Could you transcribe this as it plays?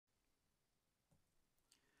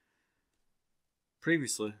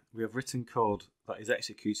Previously, we have written code that is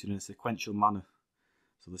executed in a sequential manner.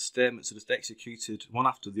 So the statements are just executed one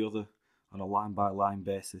after the other on a line-by-line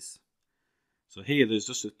basis. So here there's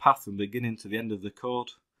just a path from beginning to the end of the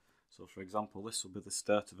code. So for example, this will be the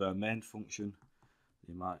start of our main function.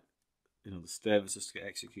 The statements just get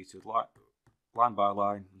executed line by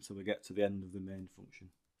line until we get to the end of the main function.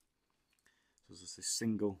 So there's just this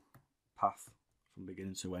single path from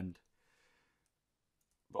beginning to end.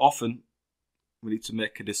 But often we need to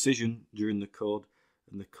make a decision during the code,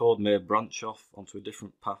 and the code may branch off onto a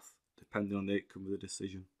different path depending on the outcome of the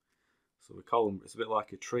decision. So we call them, it's a bit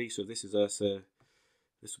like a tree. So this is this will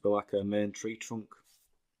be like a main tree trunk.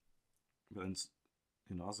 But then,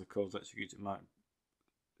 as the code's executed, it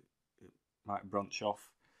might branch off.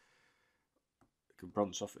 It could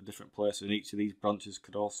branch off at different places, and each of these branches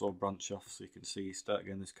could also branch off. So you can see you start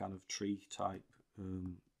getting this kind of tree type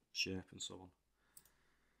shape and so on.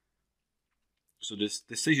 So the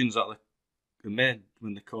decisions that are made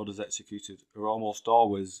when the code is executed are almost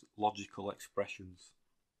always logical expressions.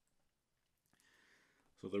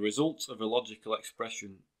 So the result of a logical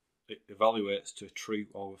expression, it evaluates to true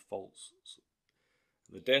or false. So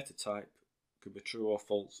the data type could be true or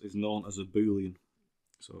false is known as a Boolean.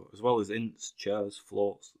 So as well as ints, chars,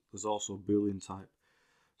 floats, there's also a Boolean type.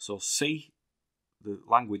 So C, the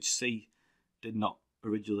language C, did not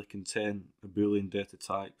originally contain a Boolean data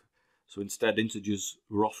type. So instead, integers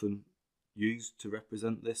were often used to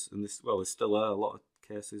represent this, and this, well, there still are a lot of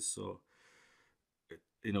cases. So,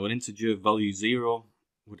 an integer value 0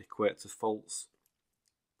 would equate to false,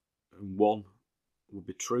 and 1 would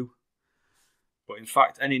be true. But in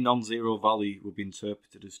fact, any non-zero value will be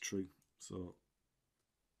interpreted as true. So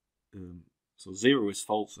 0 is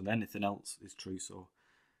false, and anything else is true. So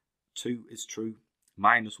 2 is true,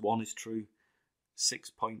 -1 is true,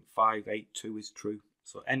 6.582 is true.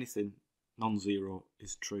 So anything non-zero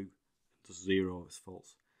is true, just 0 is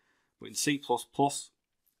false. But in C++,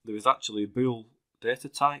 there is actually a bool data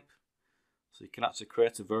type. So you can actually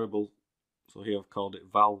create a variable. So here I've called it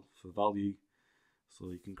val for value. So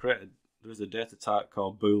you can there is a data type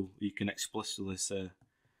called bool. You can explicitly say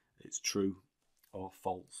it's true or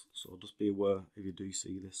false. So just be aware if you do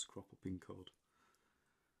see this crop up in code.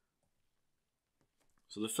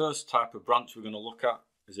 So the first type of branch we're going to look at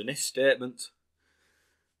is an if statement.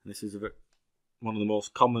 And this is one of the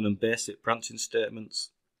most common and basic branching statements.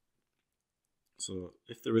 So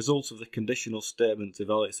if the result of the conditional statement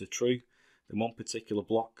evaluates as true, then one particular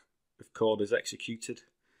block of code is executed.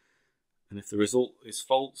 And if the result is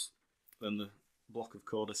false, then the block of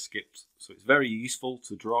code is skipped. So it's very useful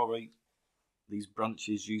to draw out these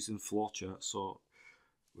branches using flowcharts. So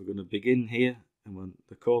we're going to begin here, and when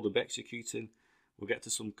the code will be executing, we'll get to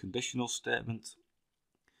some conditional statement.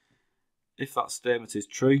 If that statement is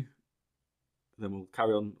true, then we'll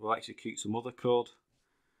carry on, we'll execute some other code.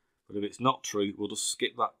 But if it's not true, we'll just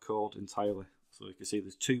skip that code entirely. So you can see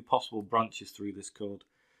there's two possible branches through this code.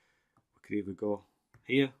 We could either go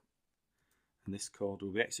here, and this code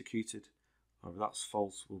will be executed, or if that's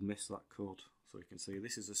false, we'll miss that code. So you can see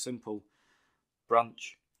this is a simple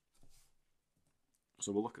branch.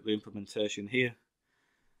 So we'll look at the implementation here.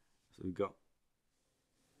 So we've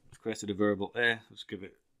created a variable a, let's give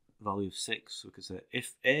it a value of 6. So we could say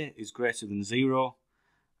if a is greater than 0,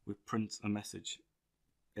 we print a message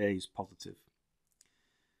a is positive.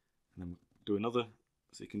 And then we'll do another.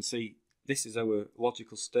 So you can see this is our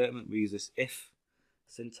logical statement. We use this if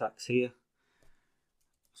syntax here.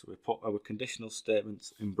 So we put our conditional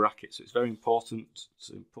statements in brackets. So it's very important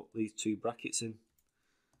to put these two brackets in.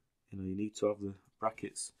 You need to have the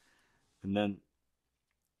brackets, and then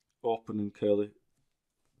open and curly.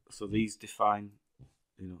 So these define,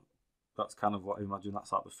 that's kind of what I imagine.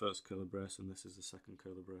 That's like the first curly brace, and this is the second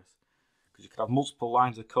curly brace. Because you could have multiple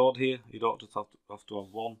lines of code here. You don't just have to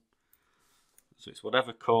have one. So it's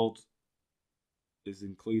whatever code is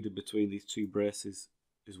included between these two braces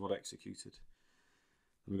is what executed.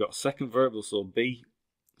 And we've got a second variable, so b.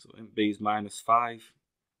 So int b is -5.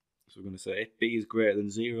 So we're going to say if b is greater than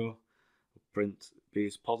 0, we'll print b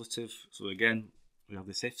is positive. So again, we have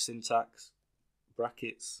this if syntax,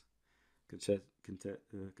 brackets,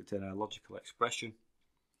 contain our logical expression,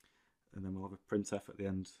 and then we'll have a printf at the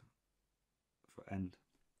end for end.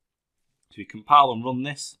 So you compile and run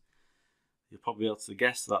this, you'll probably be able to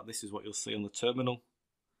guess that this is what you'll see on the terminal.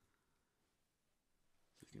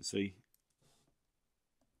 So you can see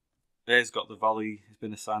A's got the value, has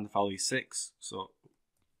been assigned the value 6, so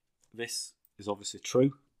this is obviously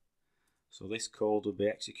true. So this code will be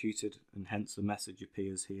executed, and hence the message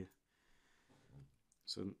appears here.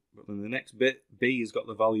 So, but then the next bit, b has got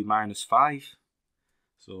the value -5.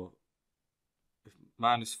 So if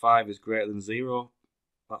 -5 is greater than 0.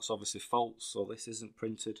 That's obviously false, so this isn't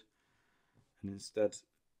printed. And instead,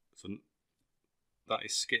 so that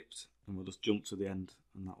is skipped, and we'll just jump to the end,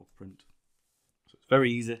 and that will print. So it's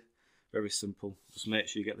very easy, very simple. Just make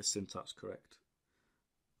sure you get the syntax correct.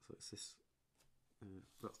 So it's this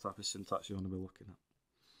that type of syntax you want to be looking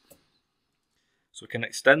at. So we can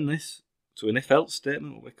extend this to an if-else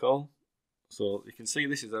statement, what we call. So you can see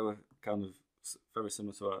this is our kind of very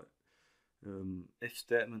similar to our if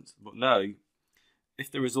statement, but now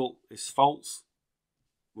if the result is false,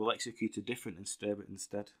 we'll execute a different statement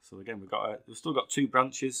instead. So again, we've still got two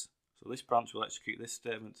branches. So this branch will execute this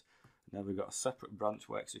statement. Now we've got a separate branch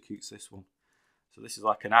which executes this one. So this is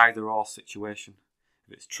like an either-or situation.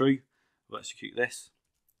 If it's true, we'll execute this.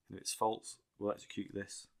 If it's false, we'll execute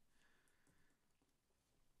this.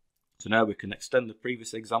 So now we can extend the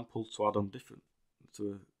previous example to add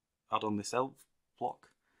on this else block.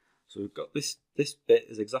 So we've got this bit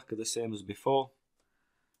is exactly the same as before,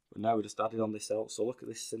 but now we're just adding on this else. So look at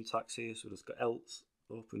this syntax here. So we've just got else,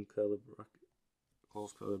 open curly bracket,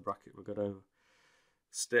 close curly bracket. We've got our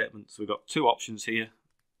statement. So we've got two options here,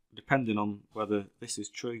 depending on whether this is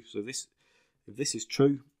true. So if this is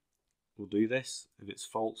true, we'll do this. If it's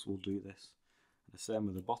false, we'll do this. And the same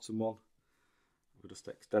with the bottom one. We just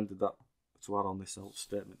extended that to add on this else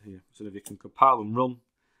statement here. So if you can compile and run,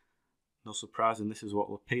 no surprising, this is what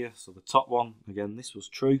will appear. So the top one, again, this was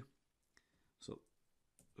true.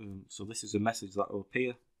 So this is a message that will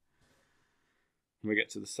appear. When we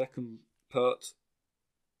get to the second part,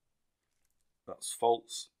 that's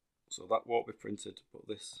false. So that won't be printed, but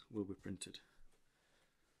this will be printed.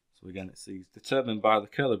 So again, it's these determined by the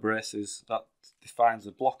curly braces. That defines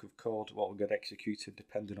a block of code, what will get executed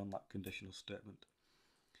depending on that conditional statement.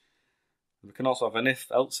 We can also have an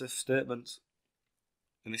if-else if statement,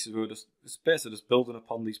 and this is where it's basically just building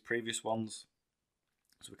upon these previous ones.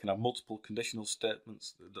 So we can have multiple conditional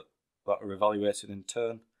statements that are evaluated in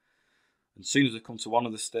turn. And as soon as we come to one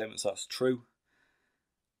of the statements that's true,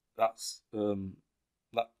 that's the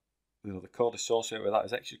code associated with that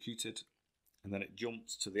is executed, and then it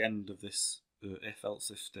jumps to the end of this if-else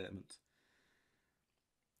if statement.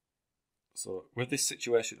 So with this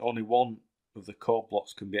situation, only one of the code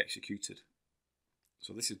blocks can be executed.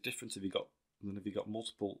 So this is different if you've got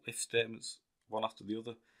multiple if statements, one after the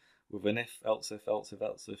other. With an if, else if, else if,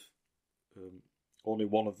 else if, only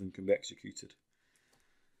one of them can be executed.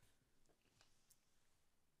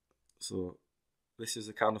 So this is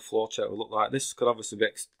the kind of flowchart will look like. This could obviously be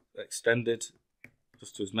extended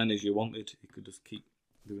just to as many as you wanted. You could just keep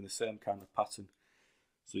doing the same kind of pattern.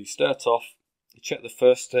 So you start off, you check the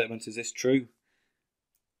first statement, is this true?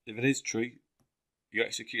 If it is true, you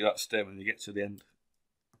execute that statement and you get to the end.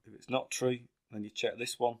 If it's not true, then you check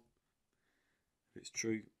this one. If it's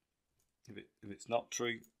true, if it's not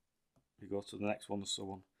true, you go to the next one and so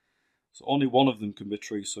on. So only one of them can be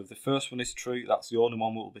true. So if the first one is true, that's the only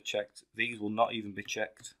one that will be checked. These will not even be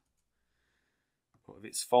checked. But if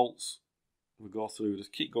it's false, we go through,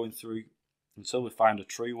 just keep going through until we find a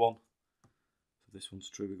true one. So this one's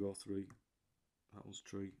true, we go through. That one's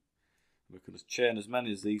true. We can just chain as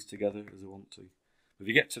many as these together as we want to. If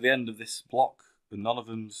you get to the end of this block and none of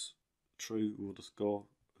them's true, we'll just go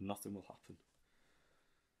and nothing will happen.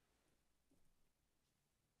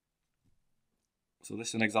 So this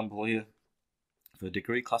is an example here. For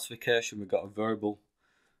degree classification, we've got a variable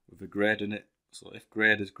with a grade in it. So if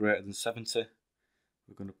grade is greater than 70,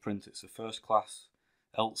 we're going to print it's a first class.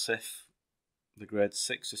 Else if the grade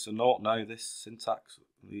 6 is a note now, this syntax,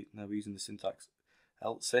 now we're using the syntax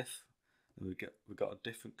else if, and we've got a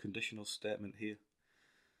different conditional statement here.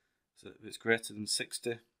 So if it's greater than 60,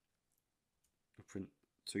 we print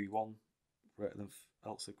 2-1,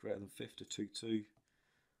 else if greater than 50, 2-2,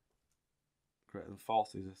 greater than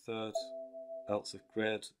 40 is a third, else if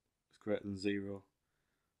grade is greater than 0,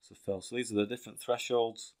 it's a fail. So these are the different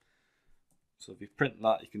thresholds. So if you print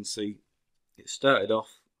that, you can see it started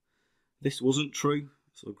off, this wasn't true,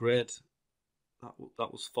 so grade,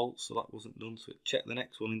 that was false, so that wasn't done. So it checked the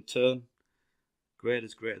next one in turn, grade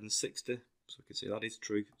is greater than 60, so we can see that is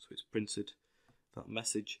true, so it's printed that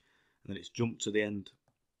message, and then it's jumped to the end.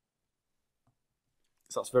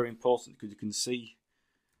 So that's very important because you can see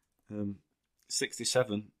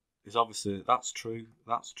 67 is obviously, that's true,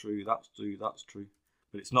 that's true, that's true, that's true,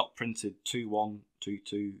 but it's not printed 2-1,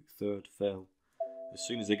 2-2, third, fail. As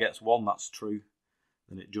soon as it gets one that's true,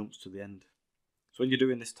 then it jumps to the end. So when you're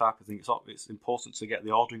doing this type of thing, it's important to get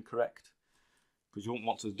the ordering correct, because you won't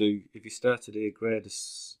want to do, if you started here grade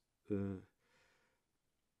as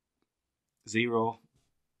 0,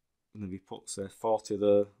 and then you put say 40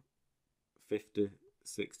 there, 50,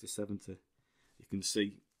 60, 70, you can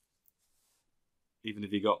see, even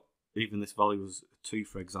if even this value was 2,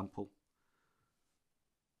 for example,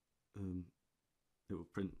 it will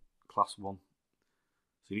print class 1.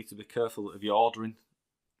 So you need to be careful of your ordering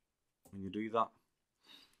when you do that.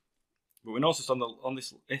 But we noticed on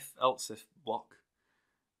this if-else-if block,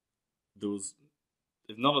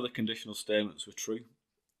 if none of the conditional statements were true,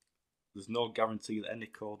 there's no guarantee that any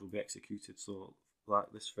code will be executed. So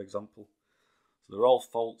like this, for example. So they're all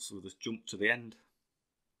false, so we'll just jump to the end.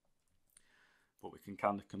 But we can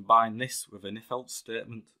kind of combine this with an if-else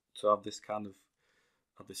statement to have this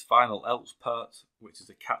this final else part, which is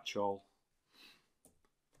a catch-all.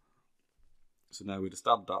 So now we just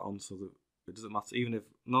add that on so that it doesn't matter, even if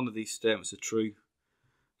none of these statements are true.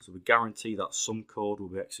 So we guarantee that some code will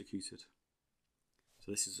be executed.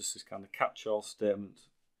 So this is just this kind of catch-all statement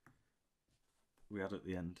we had at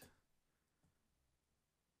the end.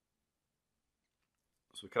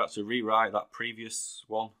 So we can actually rewrite that previous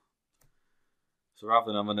one. So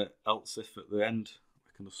rather than having an else if at the end,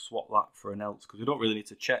 we can just swap that for an else, because we don't really need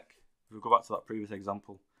to check. If we go back to that previous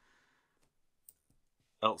example,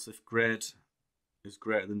 else if grade is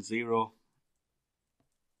greater than 0,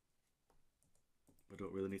 we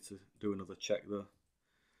don't really need to do another check there.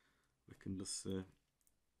 We can just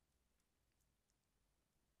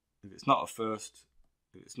if it's not a first,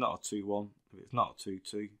 if it's not a 2-1, if it's not a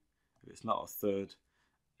 2-2, if it's not a third,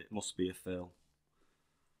 it must be a fail.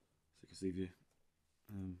 So you can see if you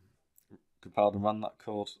compiled and ran that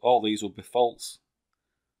code, all these will be false.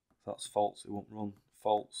 If that's false, it won't run.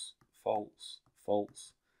 False, false,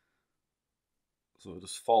 false. So it'll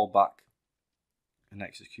just fall back and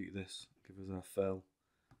execute this, give us our fail,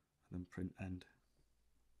 and then print end.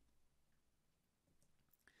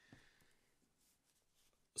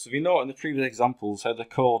 So if you note in the previous examples how the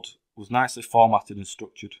code was nicely formatted and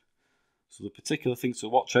structured. So the particular thing to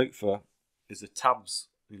watch out for is the tabs.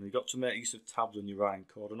 You've got to make use of tabs when you're writing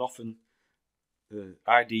code, and often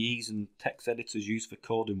IDEs and text editors used for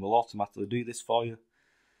coding will automatically do this for you.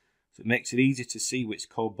 So it makes it easy to see which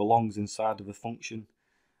code belongs inside of a function,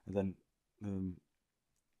 and then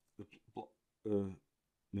which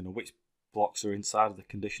blocks are inside of the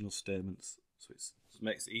conditional statements. So it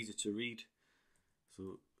makes it easy to read.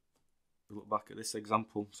 So we look back at this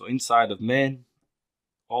example. So inside of main,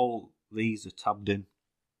 all these are tabbed in.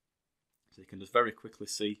 So you can just very quickly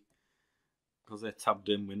see, because they're tabbed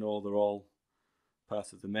in, we know they're all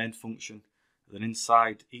part of the main function. And then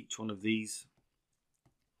inside each one of these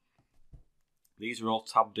are all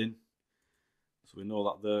tabbed in. So we know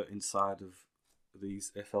that they're inside of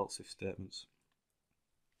these if-else-if statements.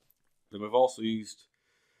 Then we've also used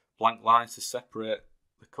blank lines to separate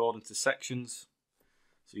the code into sections.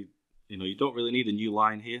 So you don't really need a new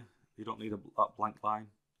line here. You don't need that blank line,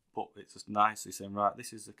 but it's just nicely saying, right,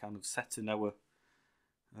 this is the kind of setting our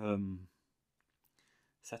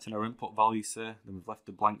input value, say. Then we've left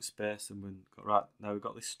a blank space, and now we've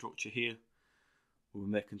got this structure here. We're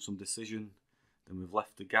making some decision. Then we've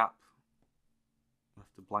left a gap,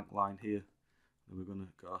 left a blank line here, and we're going to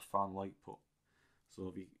get our final output. So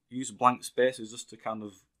if you use blank spaces just to kind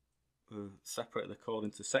of separate the code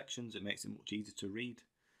into sections, it makes it much easier to read.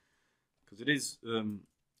 Because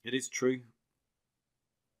it is true,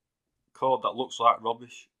 code that looks like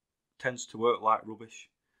rubbish tends to work like rubbish.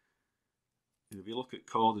 If you look at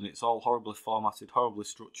code and it's all horribly formatted, horribly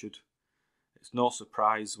structured, it's no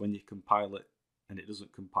surprise when you compile it and it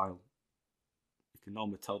doesn't compile. You can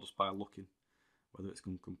normally tell just by looking whether it's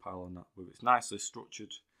going to compile or not. But if it's nicely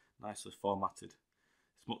structured, nicely formatted,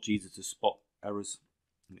 it's much easier to spot errors,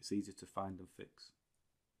 and it's easier to find and fix.